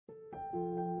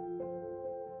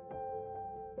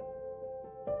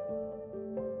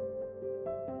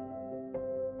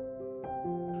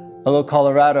Hello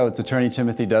Colorado, it's attorney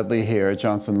Timothy Dudley here at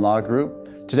Johnson Law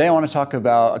Group. Today I want to talk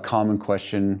about a common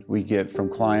question we get from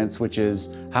clients, which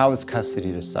is, how is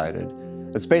custody decided?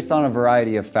 It's based on a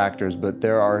variety of factors, but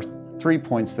there are 3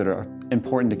 points that are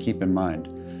important to keep in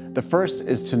mind. The first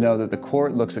is to know that the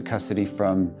court looks at custody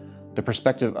from the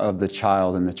perspective of the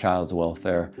child and the child's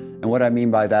welfare. And what I mean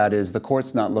by that is the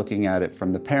court's not looking at it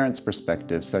from the parent's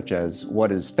perspective, such as what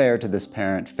is fair to this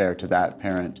parent, fair to that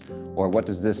parent, or what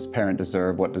does this parent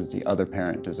deserve, what does the other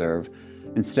parent deserve.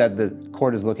 Instead, the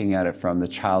court is looking at it from the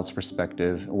child's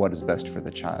perspective, what is best for the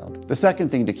child. The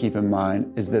second thing to keep in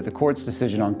mind is that the court's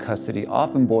decision on custody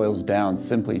often boils down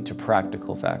simply to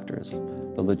practical factors.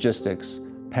 The logistics,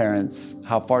 parents,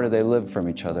 how far do they live from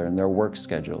each other, and their work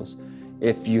schedules.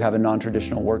 If you have a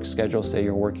non-traditional work schedule, say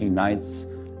you're working nights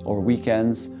or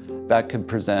weekends, that could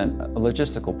present a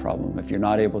logistical problem. If you're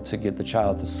not able to get the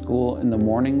child to school in the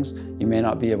mornings, you may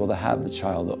not be able to have the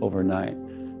child overnight.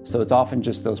 So it's often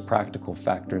just those practical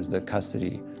factors that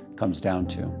custody comes down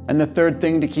to. And the third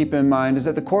thing to keep in mind is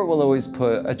that the court will always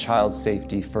put a child's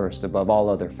safety first above all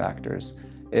other factors.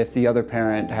 If the other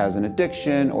parent has an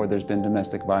addiction or there's been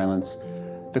domestic violence,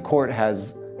 the court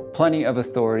has plenty of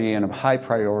authority and a high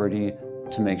priority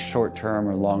to make short-term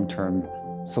or long-term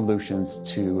solutions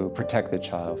to protect the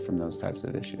child from those types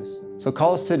of issues. So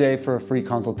call us today for a free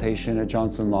consultation at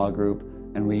Johnson Law Group,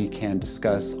 and we can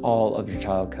discuss all of your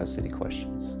child custody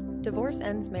questions. Divorce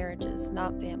ends marriages,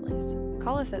 not families.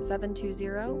 Call us at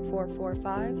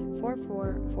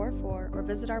 720-445-4444 or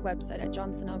visit our website at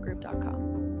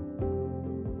johnsonlgroup.com.